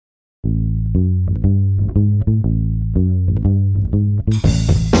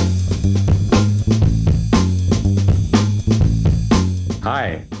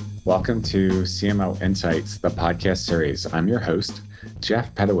Welcome to CMO Insights, the podcast series. I'm your host,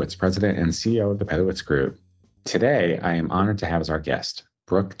 Jeff Pedowitz, President and CEO of the Pedowitz Group. Today, I am honored to have as our guest,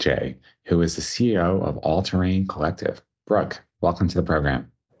 Brook J., who is the CEO of All Terrain Collective. Brook, welcome to the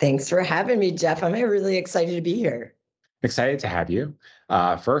program. Thanks for having me, Jeff. I'm really excited to be here. Excited to have you.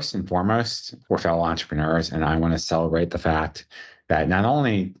 First and foremost, we're fellow entrepreneurs, and I want to celebrate the fact that not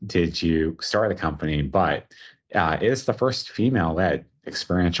only did you start a company, but it is the first female-led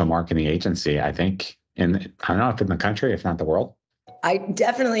experiential marketing agency, I think, I don't know if in the country, if not the world.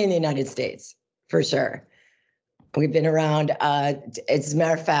 Definitely in the United States, for sure. We've been around. As a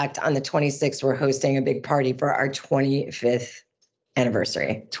matter of fact, on the 26th, we're hosting a big party for our 25th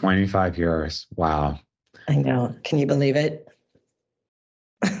anniversary. 25 years. Wow. I know. Can you believe it?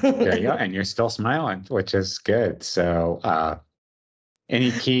 There you go. And you're still smiling, which is good. So any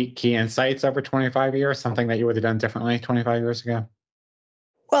key insights over 25 years, something that you would have done differently 25 years ago?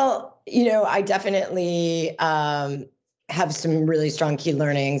 Well, I definitely have some really strong key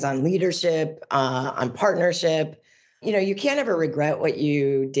learnings on leadership, on partnership. You can't ever regret what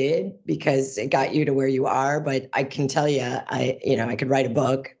you did because it got you to where you are. But I can tell you, I could write a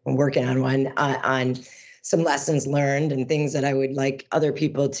book. I'm working on one on some lessons learned and things that I would like other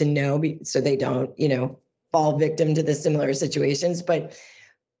people to know so they don't, fall victim to the similar situations. But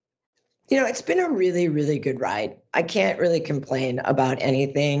it's been a really, really good ride. I can't really complain about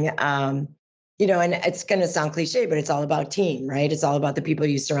anything. And it's going to sound cliche, but it's all about team, right? It's all about the people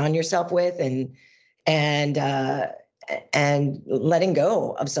you surround yourself with and letting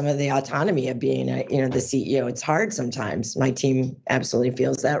go of some of the autonomy of being the CEO. It's hard sometimes. My team absolutely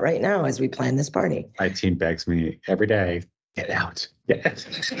feels that right now as we plan this party. My team begs me every day, get out. Yeah.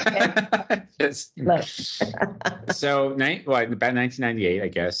 So about 1998, I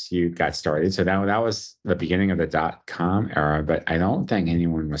guess you got started. So that was the beginning of the .com era, but I don't think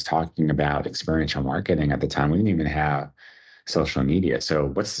anyone was talking about experiential marketing at the time. We didn't even have social media. So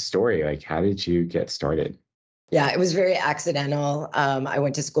what's the story? Like, how did you get started? Yeah, it was very accidental. I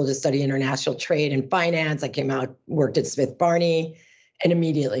went to school to study international trade and finance. I came out, worked at Smith Barney, and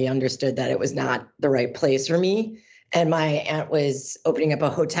immediately understood that it was not the right place for me. And my aunt was opening up a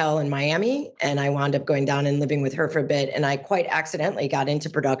hotel in Miami, and I wound up going down and living with her for a bit. And I quite accidentally got into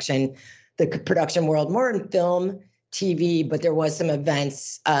production, the production world, more in film, TV, but there was some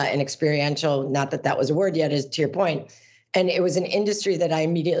events and experiential, not that was a word yet, as to your point. And it was an industry that I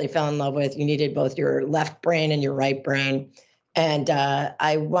immediately fell in love with. You needed both your left brain and your right brain. And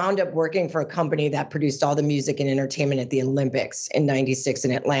I wound up working for a company that produced all the music and entertainment at the Olympics in '96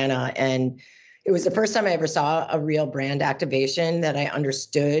 in Atlanta. And it was the first time I ever saw a real brand activation that I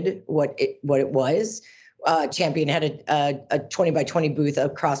understood what it was. Champion had a 20 by 20 booth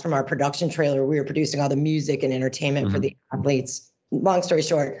across from our production trailer. We were producing all the music and entertainment for the athletes. Long story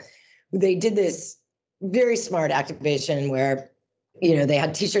short, they did this very smart activation where, they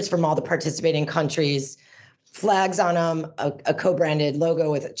had T-shirts from all the participating countries, flags on them, a co-branded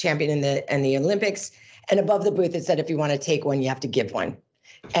logo with Champion in the Olympics. And above the booth, it said, if you want to take one, you have to give one.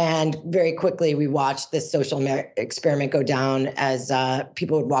 And very quickly, we watched this social experiment go down as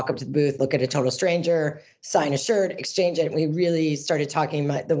people would walk up to the booth, look at a total stranger, sign a shirt, exchange it. And we really started talking,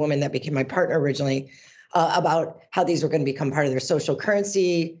 the woman that became my partner originally, about how these were going to become part of their social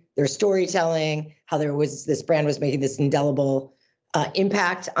currency, their storytelling, how this brand was making this indelible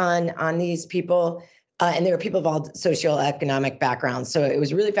impact on these people. And they were people of all socioeconomic backgrounds. So it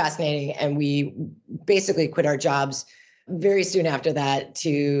was really fascinating. And we basically quit our jobs very soon after that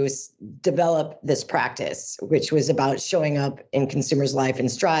to develop this practice, which was about showing up in consumers' life in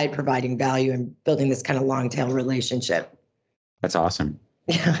stride, providing value, and building this kind of long tail relationship. That's awesome.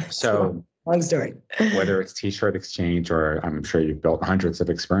 Yeah. So long story. Whether it's T-shirt exchange or I'm sure you've built hundreds of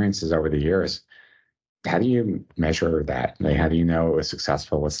experiences over the years, how do you measure that? Like, how do you know it was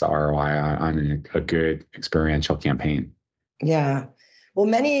successful? What's the ROI on a good experiential campaign? Yeah. Well,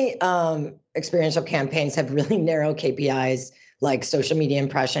 many experiential campaigns have really narrow KPIs like social media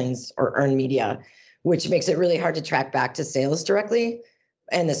impressions or earned media, which makes it really hard to track back to sales directly.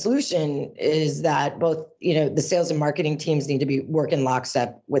 And the solution is that both, the sales and marketing teams need to be working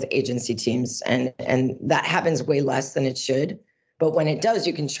lockstep with agency teams. And that happens way less than it should. But when it does,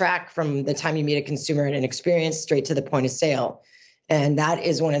 you can track from the time you meet a consumer and an experience straight to the point of sale. And that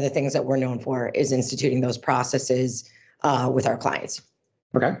is one of the things that we're known for, is instituting those processes with our clients.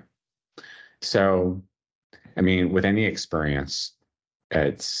 Okay. So, with any experience,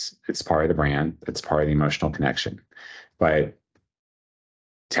 it's part of the brand, it's part of the emotional connection. But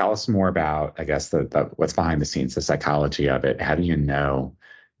tell us more about, I guess, the what's behind the scenes, the psychology of it. How do you know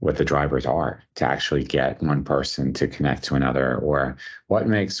what the drivers are to actually get one person to connect to another, or what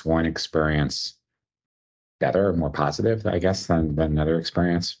makes one experience better, more positive, I guess, than another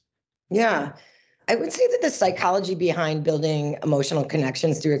experience. Yeah. I would say that the psychology behind building emotional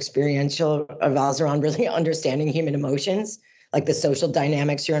connections through experiential revolves around really understanding human emotions, like the social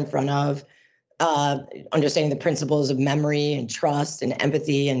dynamics you're in front of, understanding the principles of memory and trust and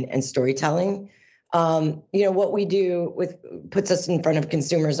empathy and storytelling. What we do with puts us in front of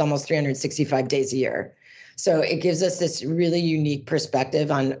consumers almost 365 days a year. So it gives us this really unique perspective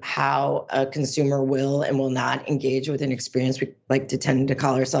on how a consumer will and will not engage with an experience. We like to tend to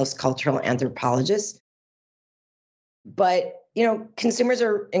call ourselves cultural anthropologists. But consumers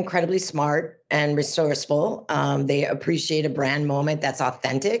are incredibly smart and resourceful. They appreciate a brand moment that's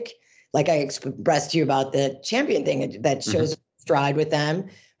authentic. Like I expressed to you about the champion thing that shows stride with them,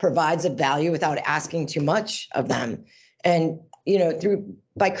 provides a value without asking too much of them. And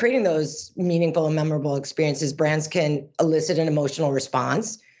by creating those meaningful and memorable experiences, brands can elicit an emotional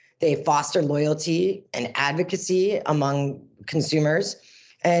response. They foster loyalty and advocacy among consumers.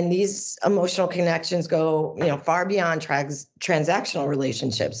 And these emotional connections go, far beyond transactional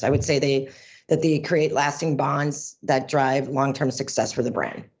relationships. I would say they create lasting bonds that drive long-term success for the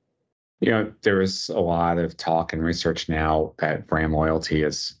brand. There is a lot of talk and research now that brand loyalty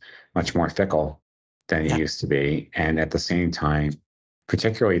is much more fickle than it used to be. And at the same time,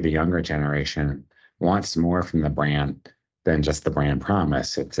 particularly the younger generation wants more from the brand than just the brand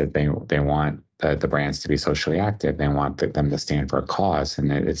promise. It's that they want the brands to be socially active. They want them to stand for a cause,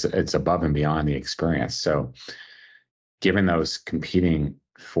 and it's above and beyond the experience. So given those competing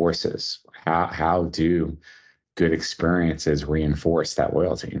forces, how do good experiences reinforce that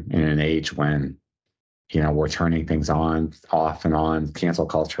loyalty in an age when we're turning things on, off and on, cancel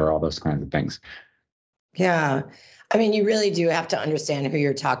culture, all those kinds of things? Yeah. I mean, you really do have to understand who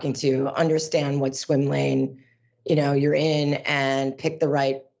you're talking to, understand what swim lane, you're in, and pick the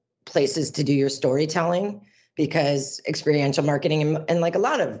right places to do your storytelling, because experiential marketing and like a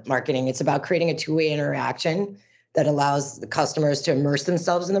lot of marketing, it's about creating a two-way interaction that allows the customers to immerse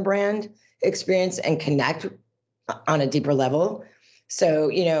themselves in the brand experience and connect on a deeper level. So,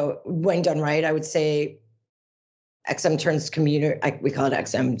 when done right, I would say XM turns we call it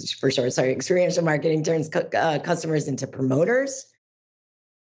XM for short, sorry, experiential marketing turns customers into promoters.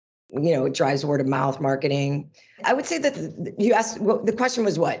 It drives word of mouth marketing. I would say that you asked, well, the question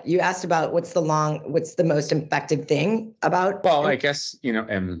was what? You asked about what's the most effective thing about? Well, I guess,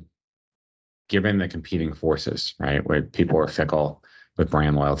 and given the competing forces, right, where people are fickle with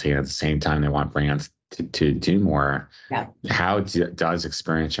brand loyalty, and at the same time, they want brands to do more. Yeah. How does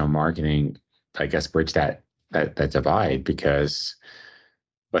experiential marketing, I guess, bridge that divide? Because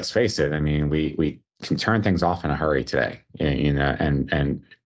let's face it, I mean, we can turn things off in a hurry today, and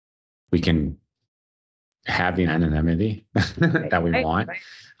we can have the anonymity that we want.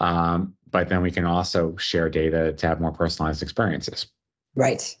 But then we can also share data to have more personalized experiences.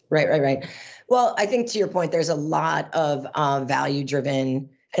 Right. Well, I think to your point, there's a lot of value-driven,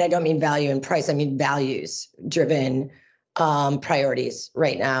 and I don't mean value and price, I mean values-driven priorities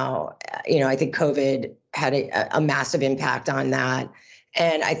right now. I think COVID had a massive impact on that.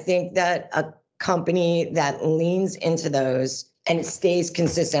 And I think that a company that leans into those and it stays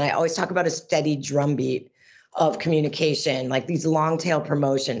consistent, I always talk about a steady drumbeat of communication, like these long tail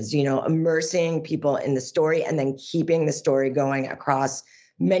promotions, immersing people in the story and then keeping the story going across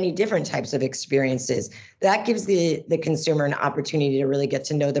many different types of experiences. That gives the consumer an opportunity to really get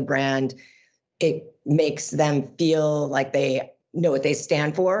to know the brand. It makes them feel like they know what they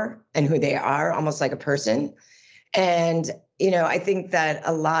stand for and who they are, almost like a person. And, I think that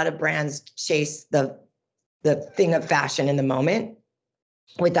a lot of brands chase the thing of fashion in the moment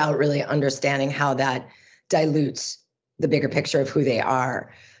without really understanding how that dilutes the bigger picture of who they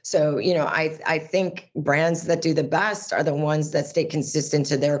are. So, I think brands that do the best are the ones that stay consistent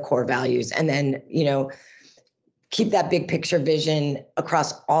to their core values and then, keep that big picture vision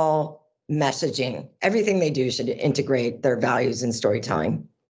across all messaging. Everything they do should integrate their values and storytelling.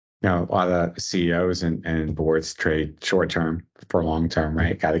 A lot of CEOs and boards trade short term for long term,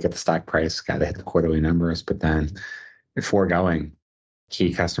 right? Got to get the stock price, got to hit the quarterly numbers, but then foregoing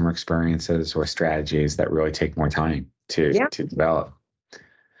key customer experiences or strategies that really take more time to develop.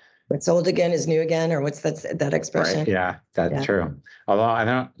 What's old again is new again, or what's that expression? Right. Yeah, that's true. Although I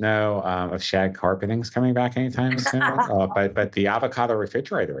don't know if shag carpeting's coming back anytime soon, but the avocado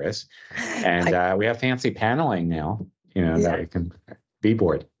refrigerator is, and we have fancy paneling now. That we can be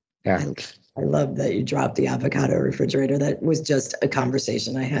board. Yeah. I love that you dropped the avocado refrigerator. That was just a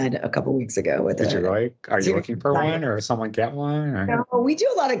conversation I had a couple weeks ago with Did you really? Are you serious looking for client. one or someone get one? Or? No, we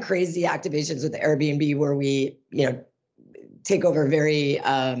do a lot of crazy activations with Airbnb where we, take over very,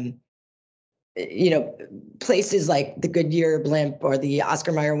 places like the Goodyear blimp or the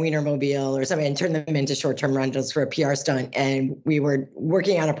Oscar Mayer Wienermobile or something and turn them into short-term rentals for a PR stunt. And we were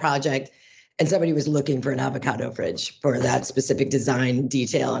working on a project and somebody was looking for an avocado fridge for that specific design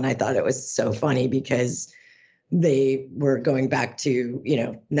detail. And I thought it was so funny because they were going back to,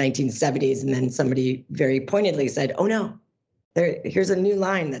 1970s. And then somebody very pointedly said, oh no, here's a new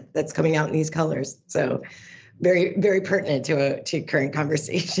line that's coming out in these colors. So very, very pertinent to current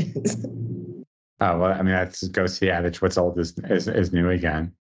conversations. Oh, well, I mean, that goes to the adage, what's old is new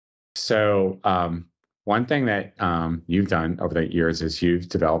again. So one thing that you've done over the years is you've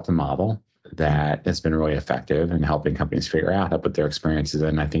developed a model that has been really effective in helping companies figure out how to put their experiences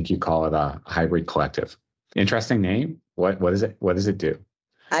in. I think you call it a hybrid collective. Interesting name. What is it? What does it do?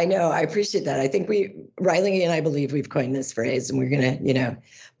 I know. I appreciate that. I think Riley and I believe we've coined this phrase and we're going to,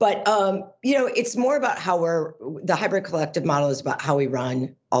 but, it's more about how the hybrid collective model is about how we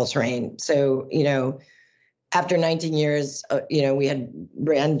run All Terrain. So, after 19 years, we had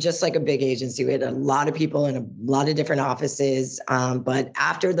ran just like a big agency. We had a lot of people in a lot of different offices. But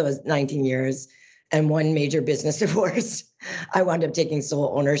after those 19 years and one major business divorce, I wound up taking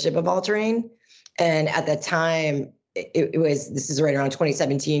sole ownership of All Terrain. And at that time, this is right around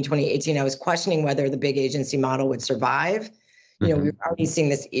 2017, 2018, I was questioning whether the big agency model would survive. We were already seeing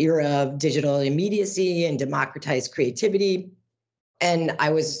this era of digital immediacy and democratized creativity. And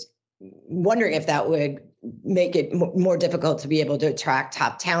I was wondering if that would make it more difficult to be able to attract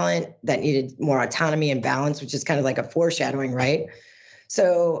top talent that needed more autonomy and balance, which is kind of like a foreshadowing, right?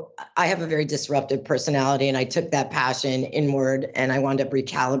 So I have a very disruptive personality and I took that passion inward and I wound up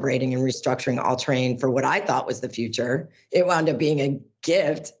recalibrating and restructuring All Terrain for what I thought was the future. It wound up being a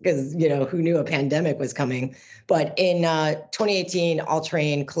gift because, who knew a pandemic was coming? But in 2018, All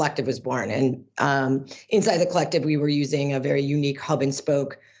Terrain Collective was born. And inside the collective, we were using a very unique hub and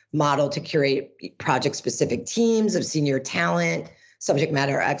spoke model to curate project-specific teams of senior talent, subject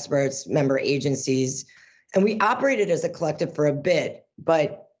matter experts, member agencies. And we operated as a collective for a bit,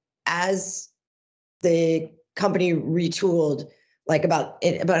 but as the company retooled, like about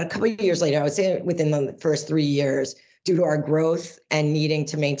a couple of years later, I would say within the first 3 years, due to our growth and needing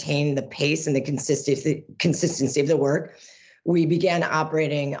to maintain the pace and the consistency of the work, we began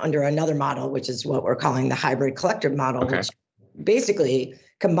operating under another model, which is what we're calling the hybrid collective model, which basically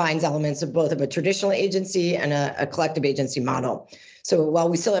combines elements of both of a traditional agency and a collective agency model. So while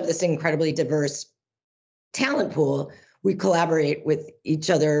we still have this incredibly diverse talent pool, we collaborate with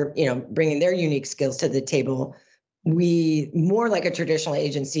each other, bringing their unique skills to the table. We, more like a traditional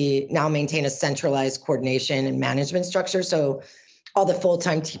agency, now maintain a centralized coordination and management structure. So all the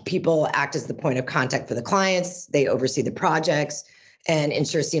full-time people act as the point of contact for the clients. They oversee the projects and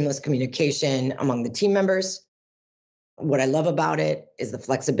ensure seamless communication among the team members. What I love about it is the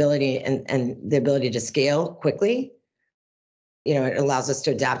flexibility and the ability to scale quickly. It allows us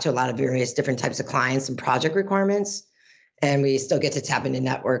to adapt to a lot of various different types of clients and project requirements. And we still get to tap into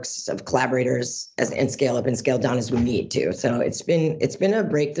networks of collaborators and scale up and scale down as we need to. So it's been a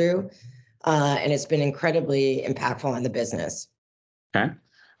breakthrough and it's been incredibly impactful on the business. Okay.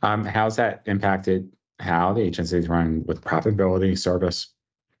 How's that impacted how the agencies run with profitability, service?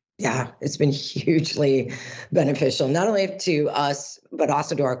 Yeah, it's been hugely beneficial, not only to us, but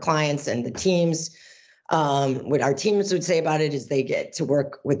also to our clients and the teams. What our teams would say about it is they get to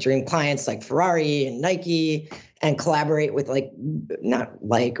work with dream clients like Ferrari and Nike and collaborate with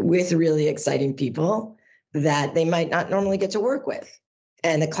with really exciting people that they might not normally get to work with.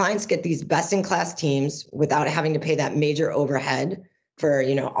 And the clients get these best in class teams without having to pay that major overhead for,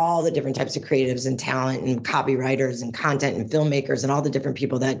 all the different types of creatives and talent and copywriters and content and filmmakers and all the different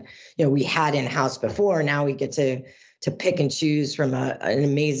people that, we had in-house before. Now we get to pick and choose from an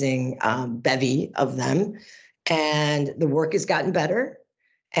amazing bevy of them. And the work has gotten better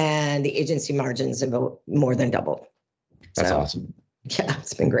and the agency margins have more than doubled. That's awesome. Yeah,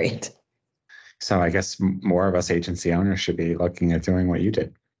 it's been great. So I guess more of us agency owners should be looking at doing what you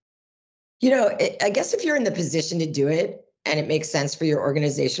did. I guess if you're in the position to do it and it makes sense for your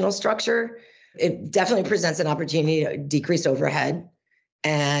organizational structure, it definitely presents an opportunity to decrease overhead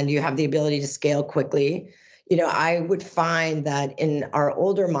and you have the ability to scale quickly. I would find that in our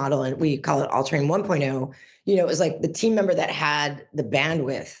older model, and we call it All Terrain 1.0, it was like the team member that had the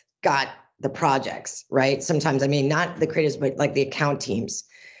bandwidth got the projects, right? Sometimes, not the creatives, but like the account teams.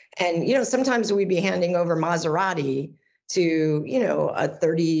 And, sometimes we'd be handing over Maserati to, a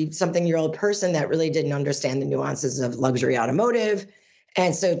 30-something-year-old person that really didn't understand the nuances of luxury automotive.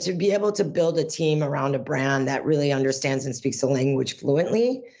 And so to be able to build a team around a brand that really understands and speaks the language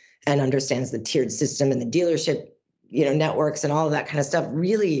fluently and understands the tiered system and the dealership, networks and all of that kind of stuff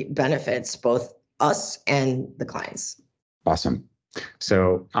really benefits both us and the clients. Awesome.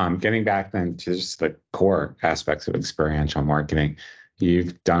 So getting back then to just the core aspects of experiential marketing,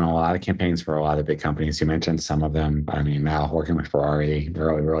 you've done a lot of campaigns for a lot of big companies. You mentioned some of them. I mean, now working with Ferrari,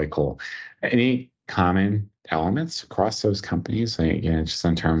 really, really cool. Any common elements across those companies, like, just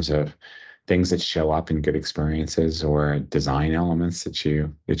in terms of things that show up in good experiences or design elements that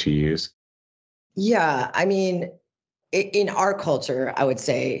you use? Yeah, I mean, in our culture, I would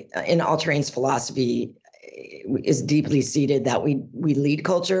say in All Terrain's philosophy is deeply seated that we lead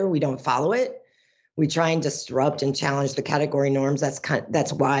culture, we don't follow it. We try and disrupt and challenge the category norms.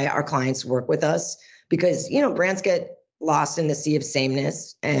 That's why our clients work with us, because brands get lost in the sea of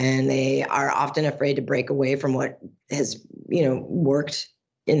sameness, and they are often afraid to break away from what has worked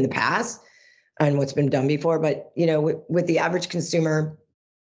in the past and what's been done before. But with the average consumer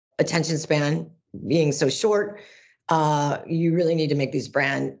attention span being so short, you really need to make these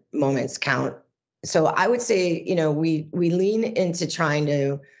brand moments count. So I would say, we lean into trying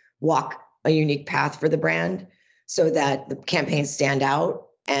to walk a unique path for the brand so that the campaigns stand out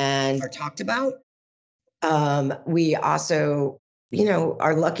and are talked about. We also,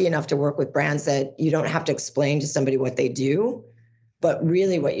 are lucky enough to work with brands that you don't have to explain to somebody what they do, but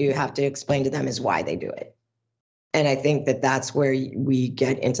really what you have to explain to them is why they do it. And I think that that's where we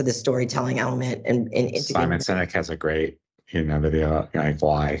get into the storytelling element. And Simon Sinek has a great, video, like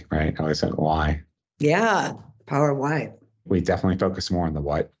why, right? I always said why. Yeah, power of why. We definitely focus more on the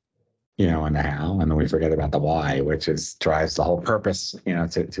what, and the how, and then we forget about the why, which drives the whole purpose,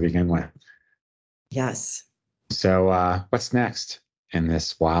 to begin with. Yes. So what's next in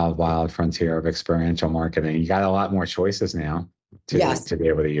this wild, wild frontier of experiential marketing? You got a lot more choices now to be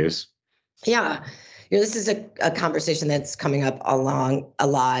able to use. Yeah. This is a conversation that's coming up along a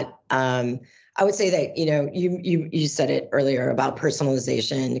lot. I would say that, you said it earlier about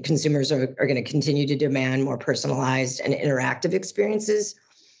personalization. Consumers are going to continue to demand more personalized and interactive experiences.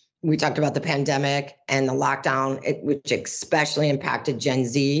 We talked about the pandemic and the lockdown, which especially impacted Gen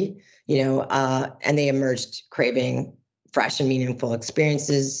Z, and they emerged craving fresh and meaningful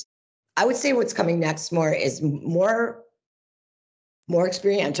experiences. I would say what's coming next is more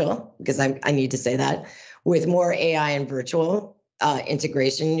experiential, because I need to say that, with more AI and virtual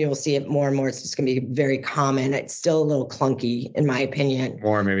integration. You'll see it more and more. It's just going to be very common. It's still a little clunky, in my opinion.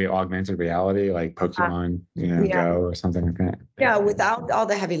 Or maybe augmented reality, like Pokemon, Go or something like that. Yeah, without all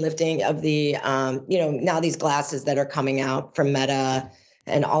the heavy lifting of the, now these glasses that are coming out from Meta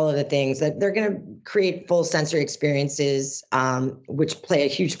and all of the things that they're going to create full sensory experiences, which play a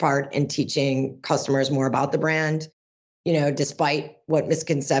huge part in teaching customers more about the brand. Despite what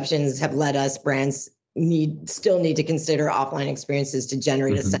misconceptions have led us, brands still need to consider offline experiences to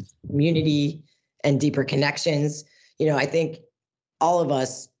generate a sense of community and deeper connections. I think all of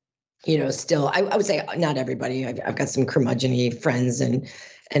us, still, I would say not everybody. I've got some curmudgeon-y friends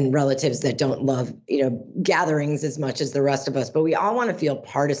and relatives that don't love, gatherings as much as the rest of us, but we all want to feel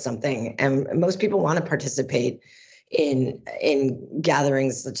part of something. And most people want to participate in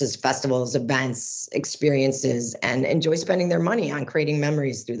gatherings such as festivals, events, experiences, and enjoy spending their money on creating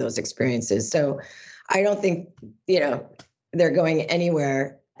memories through those experiences. So I don't think, they're going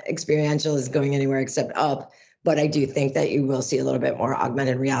anywhere. Experiential is going anywhere except up. But I do think that you will see a little bit more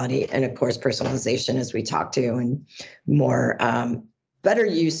augmented reality and, of course, personalization, as we talked to, and more better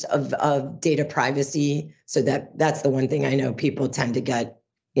use of data privacy. So that's the one thing I know people tend to get,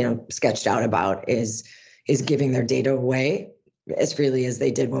 sketched out about is giving their data away as freely as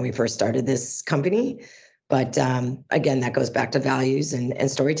they did when we first started this company. But again, that goes back to values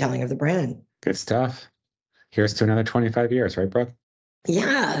and storytelling of the brand. Good stuff. Here's to another 25 years, right, Brooke?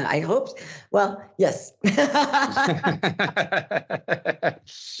 Yeah, I hope. Well, yes. There's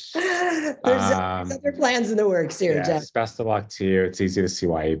other plans in the works here, yes, Jeff. Best of luck to you. It's easy to see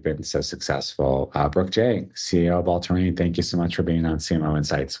why you've been so successful. Brook J, CEO of All Terrain, thank you so much for being on CMO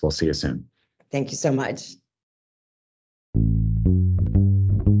Insights. We'll see you soon. Thank you so much.